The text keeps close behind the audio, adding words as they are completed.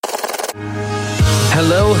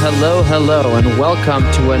Hello, hello, hello, and welcome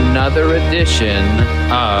to another edition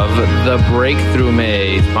of The Breakthrough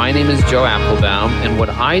Maze. My name is Joe Applebaum, and what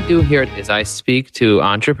I do here is I speak to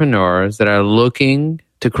entrepreneurs that are looking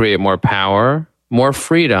to create more power, more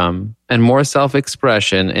freedom, and more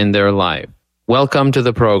self-expression in their life. Welcome to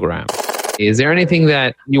the program. Is there anything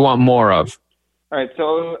that you want more of? All right,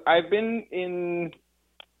 so I've been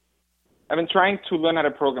trying to learn how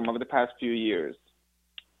to program over the past few years.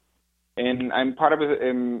 And I'm part of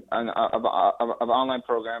an online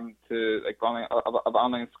program of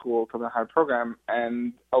online school to learn how to program.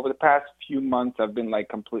 And over the past few months, I've been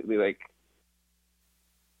completely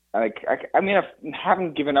I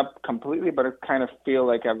haven't given up completely, but I kind of feel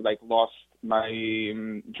like I've lost my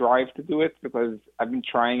drive to do it because I've been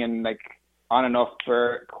trying and on and off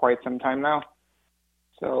for quite some time now.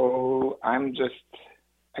 So I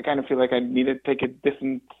kind of feel like I need to take a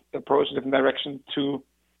different approach, a different direction to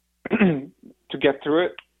get through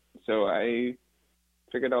it. So I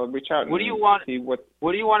figured I'll reach out. What do you want? See what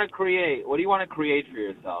do you want to create? What do you want to create for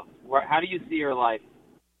yourself? How do you see your life?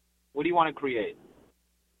 What do you want to create?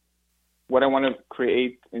 What I want to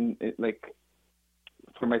create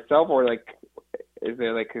for myself, or is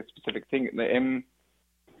there a specific thing?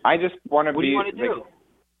 I just want to be. What do you want to do?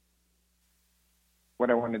 What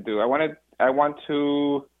I want to do? I want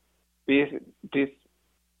to be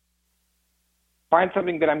find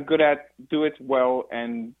something that I'm good at, do it well,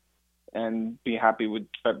 and be happy with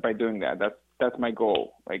by doing that. That's my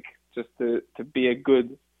goal. Just to be a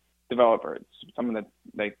good developer. It's someone that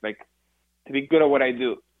to be good at what I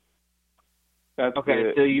do. That's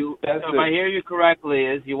okay. So if I hear you correctly,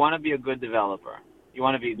 is you want to be a good developer. You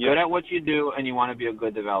want to be good at what you do, and you want to be a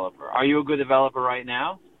good developer. Are you a good developer right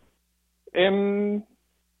now?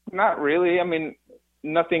 Not really. I mean,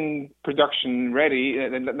 nothing production ready,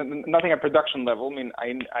 nothing at production level. I mean,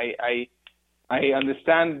 I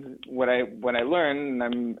understand what I learn,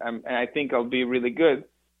 and I think I'll be really good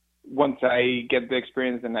once I get the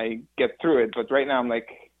experience and I get through it. But right now,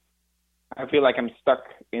 I feel like I'm stuck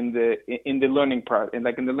in the learning process,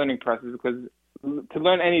 because to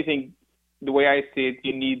learn anything, the way I see it,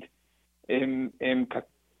 you need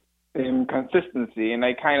consistency, and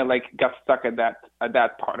I kind of got stuck at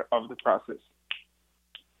that part of the process.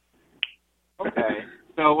 Okay.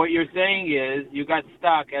 So what you're saying is you got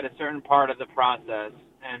stuck at a certain part of the process,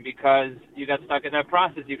 and because you got stuck in that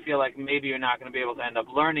process, you feel like maybe you're not going to be able to end up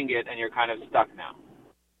learning it, and you're kind of stuck now.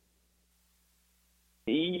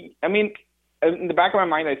 I mean, in the back of my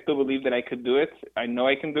mind, I still believe that I could do it. I know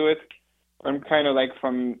I can do it. I'm kind of to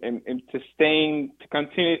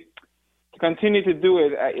continue to do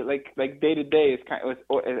it, day to day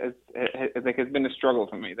has been a struggle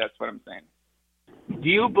for me. That's what I'm saying. Do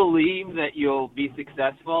you believe that you'll be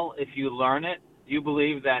successful if you learn it? Do you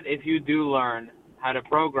believe that if you do learn how to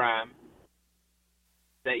program,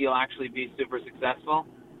 that you'll actually be super successful?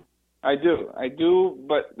 I do,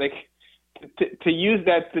 but to use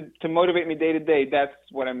that to motivate me day to day, that's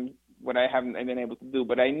what I haven't been able to do.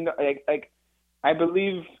 But I know, I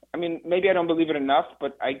believe. I mean, maybe I don't believe it enough,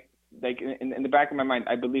 but I in the back of my mind,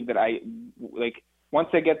 I believe that once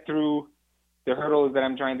I get through the hurdles that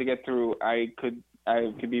I'm trying to get through, I could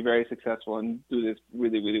be very successful and do this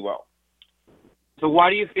really, really well. So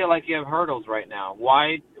why do you feel like you have hurdles right now?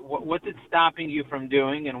 What's it stopping you from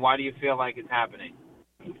doing, and why do you feel like it's happening?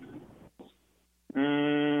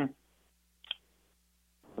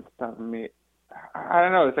 What's stopping me? I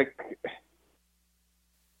don't know. It's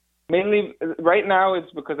mainly right now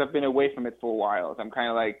it's because I've been away from it for a while. So I'm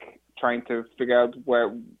kind of trying to figure out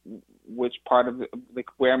which part of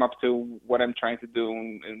where I'm up to, what I'm trying to do,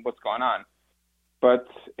 and what's going on. But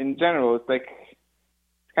in general, it's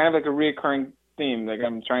kind of a reoccurring theme.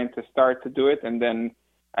 I'm trying to start to do it, and then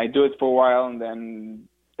I do it for a while, and then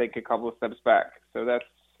take a couple of steps back. So that's.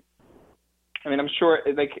 I mean, I'm sure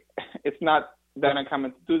it's not that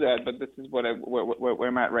uncommon to do that, but this is where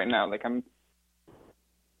I'm at right now. I'm.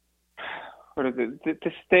 What is it?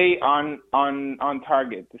 To stay on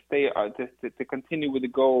target, to stay to continue with the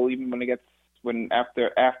goal, even when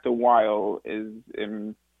after a while is.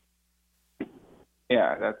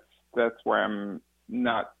 That's where I'm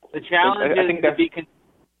not. The challenge is to be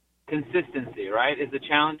consistency, right? Is the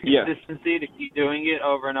challenge consistency to keep doing it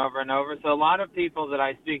over and over and over? So a lot of people that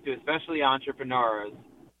I speak to, especially entrepreneurs,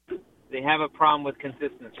 they have a problem with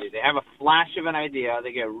consistency. They have a flash of an idea.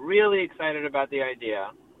 They get really excited about the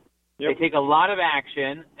idea. Yep. They take a lot of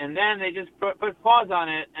action, and then they just put pause on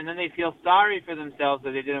it, and then they feel sorry for themselves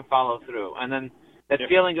that they didn't follow through. And then that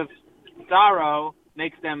feeling of sorrow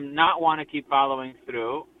makes them not want to keep following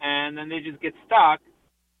through, and then they just get stuck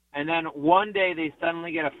and then one day they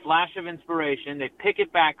suddenly get a flash of inspiration, they pick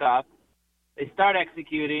it back up, they start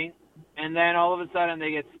executing, and then all of a sudden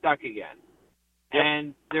they get stuck again. Yep.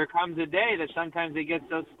 And there comes a day that sometimes they get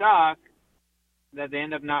so stuck that they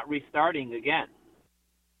end up not restarting again.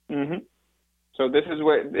 Mhm. So this is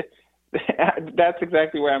where that's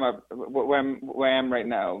exactly where I am right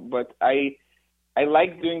now. But I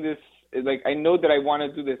like doing this. Like, I know that I want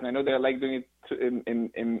to do this, and I know that I like doing it.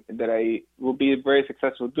 That I will be very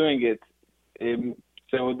successful doing it.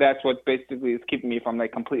 So that's what basically is keeping me from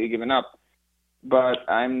like completely giving up. But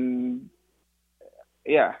and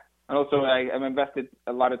also I've invested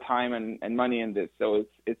a lot of time and money in this. So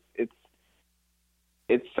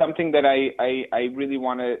it's something that I really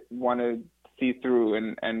want to see through,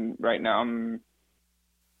 and right now I'm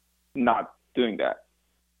not doing that.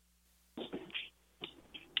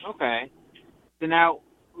 Okay. So now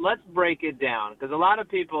let's break it down, because a lot of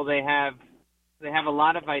people, they have a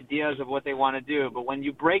lot of ideas of what they want to do, but when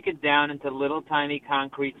you break it down into little tiny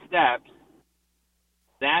concrete steps,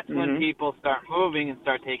 that's when people start moving and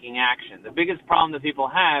start taking action. The biggest problem that people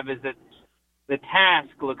have is that the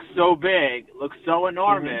task looks so big, looks so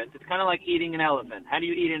enormous. It's kind of like eating an elephant. How do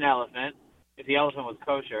you eat an elephant if the elephant was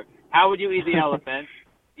kosher? How would you eat the elephant?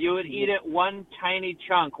 You would eat it one tiny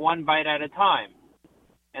chunk, one bite at a time.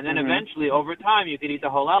 And then eventually, over time, you could eat the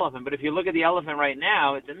whole elephant. But if you look at the elephant right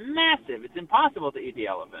now, it's massive. It's impossible to eat the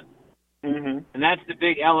elephant. And that's the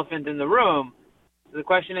big elephant in the room. So the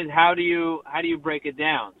question is, how do you break it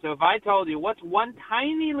down? So if I told you, what's one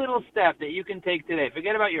tiny little step that you can take today?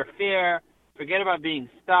 Forget about your fear. Forget about being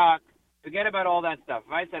stuck. Forget about all that stuff.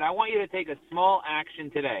 If I said, I want you to take a small action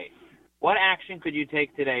today, what action could you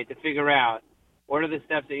take today to figure out what are the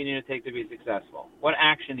steps that you need to take to be successful? What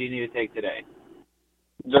action do you need to take today?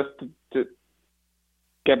 Just to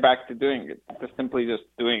get back to doing it. Just simply just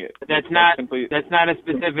doing it. But that's not a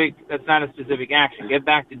specific action. Get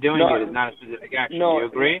back to doing it is not a specific action. No, do you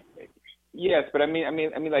agree? Yes, but I mean,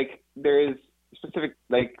 like, there is specific,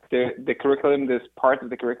 like, the curriculum. There's part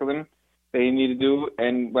of the curriculum that you need to do,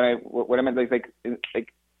 and what I meant like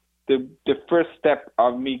the first step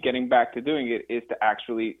of me getting back to doing it is to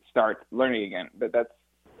actually start learning again. But that's.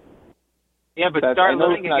 Yeah, but start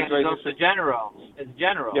learning again is also general. It's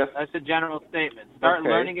general. Yes. That's a general statement. Start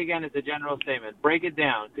learning again is a general statement. Break it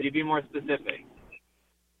down. Could you be more specific?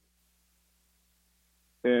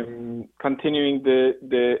 Continuing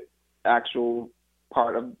the actual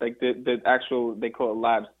part of, like, the actual, they call it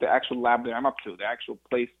labs, the actual lab that I'm up to, the actual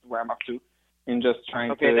place where I'm up to, and just trying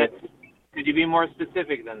to. Okay, could you be more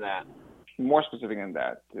specific than that? More specific than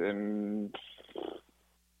that.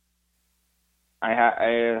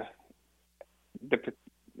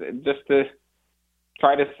 Just to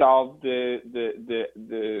try to solve the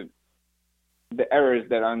errors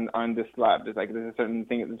that on this lab. There's a certain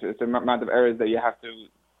thing. There's a amount of errors that I have to.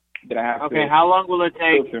 Okay, how long will it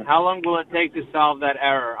take? How long will it take to solve that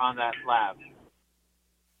error on that lab?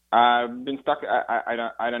 I've been stuck.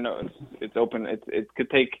 I don't know. It's open. It could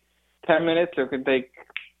take 10 minutes or it could take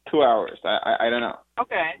 2 hours. I don't know.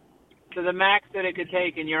 Okay, so the max that it could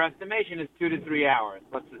take in your estimation is 2 to 3 hours.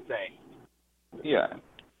 Let's just say. Yeah.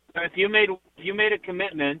 So if you made a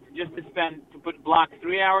commitment just to block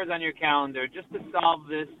 3 hours on your calendar just to solve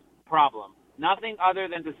this problem, nothing other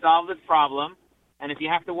than to solve this problem, and if you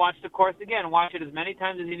have to watch the course again, watch it as many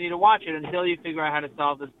times as you need to watch it until you figure out how to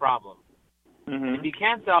solve this problem. If you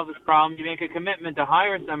can't solve this problem, you make a commitment to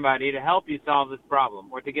hire somebody to help you solve this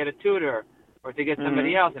problem, or to get a tutor, or to get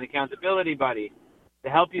somebody else, an accountability buddy, to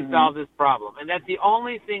help you solve this problem. And that's the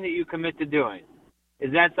only thing that you commit to doing.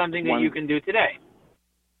 Is that something that you can do today?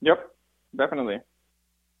 Yep, definitely.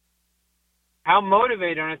 How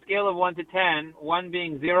motivated, on a scale of 1 to 10, 1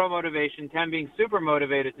 being zero motivation, 10 being super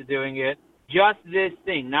motivated to doing it, just this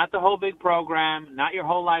thing, not the whole big program, not your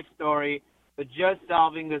whole life story, but just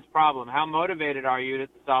solving this problem. How motivated are you to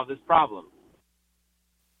solve this problem?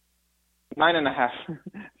 9.5.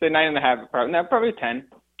 Say 9.5. No, probably 10.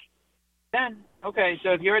 10. Okay, so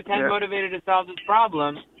if you're a 10 motivated to solve this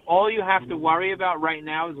problem, all you have to worry about right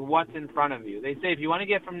now is what's in front of you. They say if you want to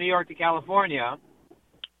get from New York to California,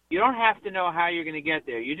 you don't have to know how you're going to get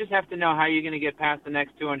there. You just have to know how you're going to get past the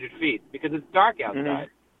next 200 feet, because it's dark outside,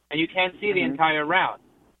 and you can't see the entire route.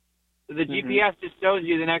 So the GPS just shows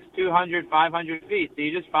you the next 200, 500 feet. So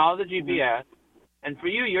you just follow the GPS, and for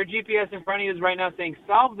you, your GPS in front of you is right now saying,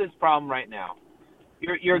 solve this problem right now.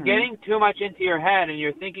 You're getting too much into your head, and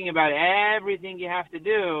you're thinking about everything you have to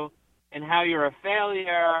do, and how you're a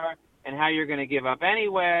failure, and how you're going to give up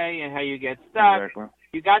anyway, and how you get stuck. Exactly.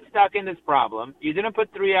 You got stuck in this problem. You didn't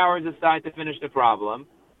put 3 hours aside to finish the problem.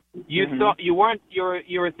 You thought you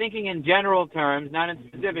were thinking in general terms, not in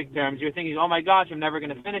specific terms. You're thinking, oh my gosh, I'm never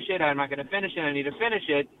going to finish it. I'm not going to finish it. I need to finish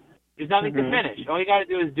it. There's nothing to finish. All you got to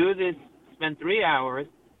do is do this, spend 3 hours,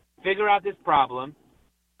 figure out this problem,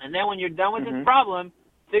 and then when you're done with this problem,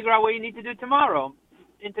 figure out what you need to do tomorrow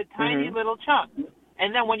into tiny little chunks.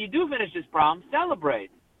 And then when you do finish this problem,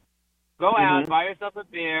 celebrate. Go out, buy yourself a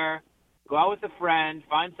beer, go out with a friend,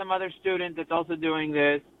 find some other student that's also doing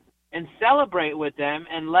this, and celebrate with them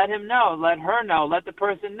and let him know, let her know, let the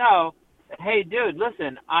person know that, hey, dude,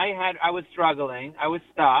 listen, I was struggling, I was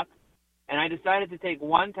stuck, and I decided to take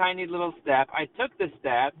one tiny little step. I took the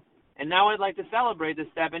step, and now I'd like to celebrate the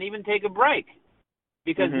step and even take a break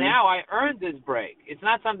because now I earned this break. It's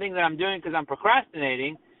not something that I'm doing because I'm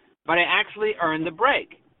procrastinating, but I actually earned the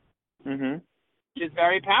break, which is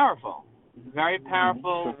very powerful. It's a very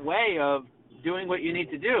powerful way of doing what you need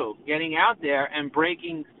to do, getting out there and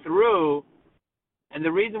breaking through. And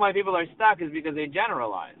the reason why people are stuck is because they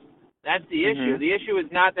generalize. That's the issue. The issue is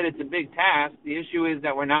not that it's a big task. The issue is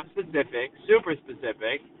that we're not specific, super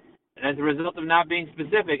specific. And as a result of not being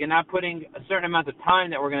specific and not putting a certain amount of time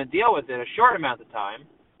that we're going to deal with it, a short amount of time,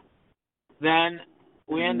 then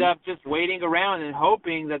we end up just waiting around and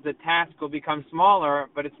hoping that the task will become smaller,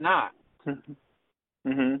 but it's not. Does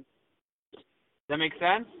that make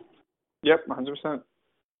sense? Yep, 100%.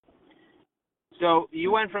 So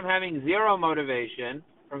you went from having 0 motivation,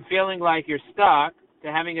 from feeling like you're stuck,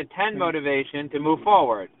 to having a 10 motivation to move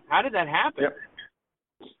forward. How did that happen? Yep.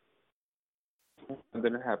 How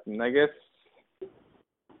did it happen? I guess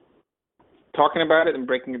talking about it and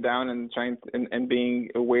breaking it down and trying to, and being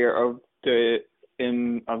aware of the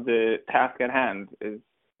task at hand is,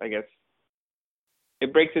 I guess,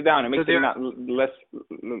 it breaks it down. It makes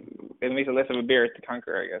it makes it less of a bear to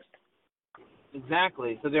conquer, I guess.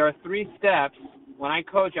 Exactly. So there are 3 steps. When I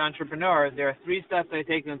coach entrepreneurs, there are 3 steps I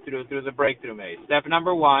take them through the breakthrough maze. Step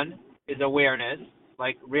number 1 is awareness,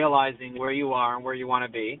 like realizing where you are and where you want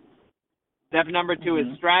to be. Step number 2 is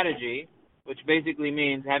strategy, which basically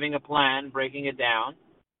means having a plan, breaking it down.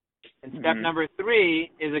 And step number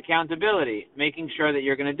 3 is accountability, making sure that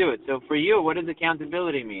you're going to do it. So for you, what does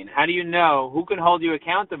accountability mean? How do you know who can hold you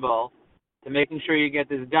accountable to making sure you get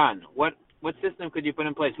this done? What system could you put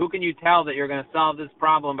in place? Who can you tell that you're going to solve this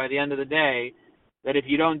problem by the end of the day, that if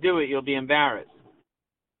you don't do it, you'll be embarrassed?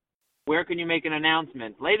 Where can you make an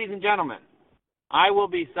announcement? Ladies and gentlemen, I will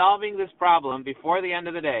be solving this problem before the end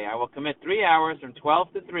of the day. I will commit 3 hours from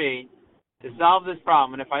 12 to 3 to solve this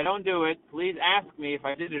problem. And if I don't do it, please ask me if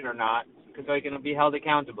I did it or not, because I can be held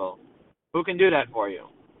accountable. Who can do that for you?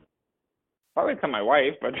 Probably tell my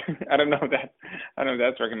wife, but I don't know if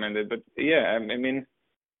that's recommended. But yeah, I mean,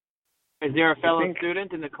 is there a fellow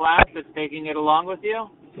student in the class that's taking it along with you?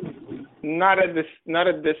 Not at this.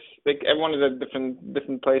 Like everyone is at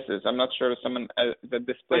different places. I'm not sure if someone is at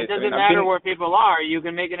this place. But it doesn't matter where people are. You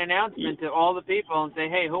can make an announcement to all the people and say,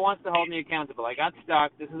 "Hey, who wants to hold me accountable? I got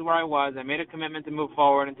stuck. This is where I was. I made a commitment to move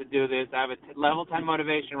forward and to do this. I have a level 10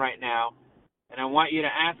 motivation right now, and I want you to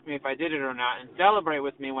ask me if I did it or not, and celebrate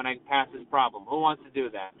with me when I pass this problem. Who wants to do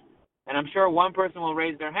that?" And I'm sure one person will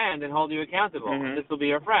raise their hand and hold you accountable. And this will be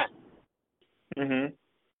your friend.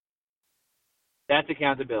 That's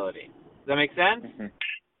accountability. Does that make sense?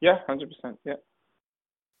 Yeah, 100%. Yeah.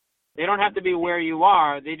 They don't have to be where you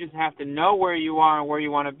are. They just have to know where you are and where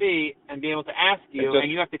you want to be and be able to ask you,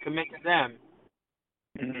 and you have to commit to them.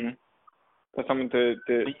 For someone to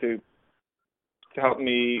help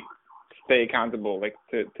me stay accountable, like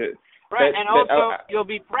to. Right, and also you'll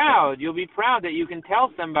be proud. You'll be proud that you can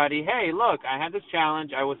tell somebody, "Hey, look, I had this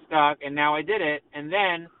challenge. I was stuck, and now I did it." And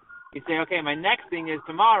then you say, "Okay, my next thing is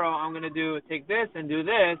tomorrow I'm going to take this and do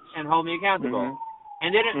this and hold me accountable."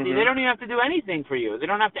 And they don't even have to do anything for you. They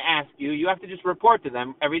don't have to ask you. You have to just report to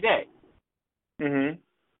them every day. And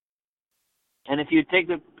if you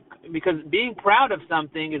because being proud of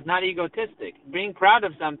something is not egotistic. Being proud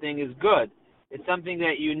of something is good. It's something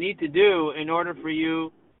that you need to do in order for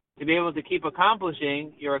you to be able to keep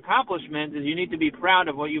accomplishing your accomplishments. Is you need to be proud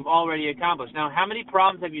of what you've already accomplished. Now, how many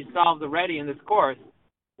problems have you solved already in this course?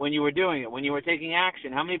 When you were doing it, when you were taking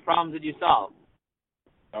action, how many problems did you solve?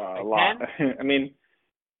 A lot. 10? I mean,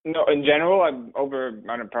 no, in general, I'm over,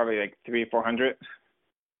 probably like 300-400.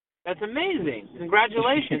 That's amazing.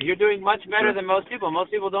 Congratulations. You're doing much better than most people. Most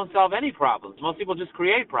people don't solve any problems. Most people just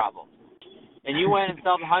create problems. And you went and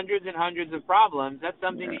solved hundreds and hundreds of problems. That's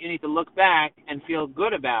something that you need to look back and feel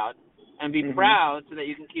good about and be proud so that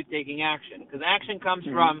you can keep taking action. Because action comes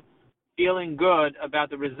from feeling good about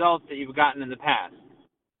the results that you've gotten in the past.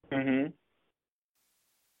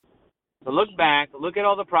 So look back, look at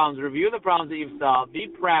all the problems, review the problems that you've solved, be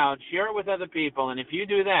proud, share it with other people, and if you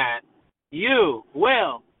do that, you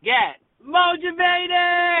will get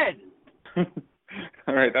motivated!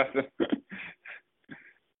 All right, that's it.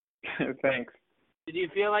 Thanks. Did you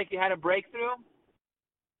feel like you had a breakthrough?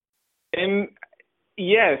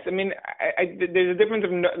 Yes. I mean, there's a difference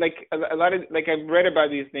of like a lot of like I've read about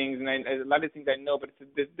these things and a lot of things I know, but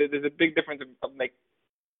there's a big difference of like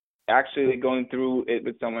actually going through it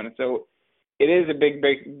with someone. So it is a big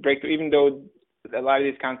breakthrough, even though a lot of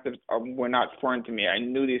these concepts were not foreign to me. I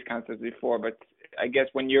knew these concepts before, but I guess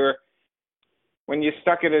when you're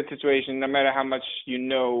stuck in a situation, no matter how much you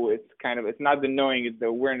know, it's not the knowing, it's the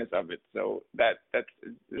awareness of it. So this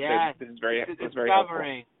is very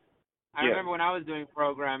helpful. I remember when I was doing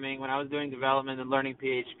programming, when I was doing development and learning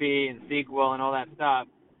PHP and SQL and all that stuff,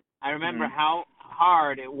 I remember how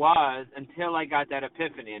hard it was until I got that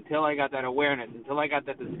epiphany, until I got that awareness, until I got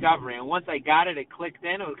that discovery. And once I got it, it clicked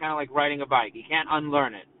in. It was kind of like riding a bike. You can't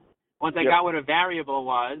unlearn it. Once I got what a variable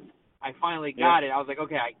was, I finally got it. I was like,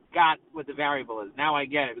 okay, I got what the variable is. Now I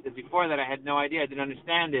get it. Because before that, I had no idea. I didn't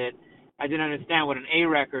understand it. I didn't understand what an A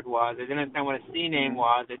record was. I didn't understand what a C name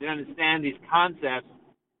was. I didn't understand these concepts.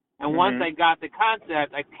 And once I got the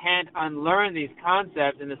concept, I can't unlearn these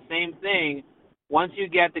concepts. And the same thing, once you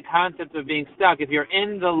get the concept of being stuck, if you're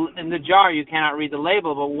in the jar, you cannot read the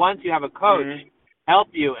label. But once you have a coach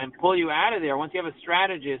help you and pull you out of there, once you have a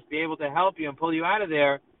strategist be able to help you and pull you out of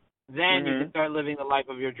there, then you can start living the life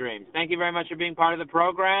of your dreams. Thank you very much for being part of the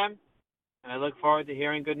program, and I look forward to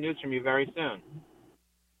hearing good news from you very soon.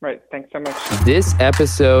 Right. Thanks so much. This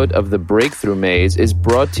episode of The Breakthrough Maze is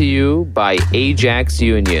brought to you by Ajax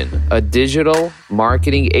Union, a digital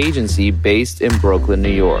marketing agency based in Brooklyn, New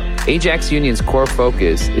York. Ajax Union's core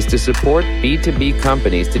focus is to support B2B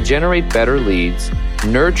companies to generate better leads,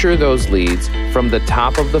 nurture those leads from the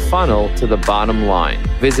top of the funnel to the bottom line.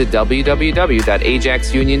 Visit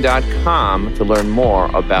www.ajaxunion.com to learn more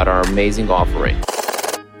about our amazing offering.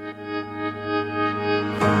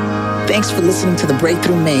 Thanks for listening to The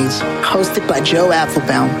Breakthrough Maze, hosted by Joe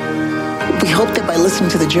Apfelbaum. We hope that by listening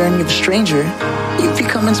to the journey of a stranger, you've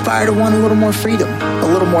become inspired to want a little more freedom, a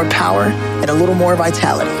little more power, and a little more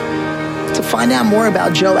vitality. To find out more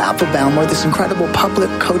about Joe Apfelbaum or this incredible public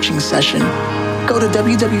coaching session, go to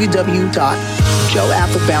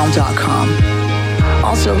www.joeapfelbaum.com.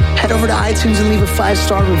 Also, head over to iTunes and leave a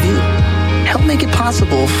 5-star review. Help make it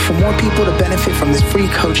possible for more people to benefit from this free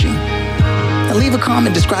coaching. And leave a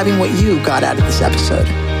comment describing what you got out of this episode.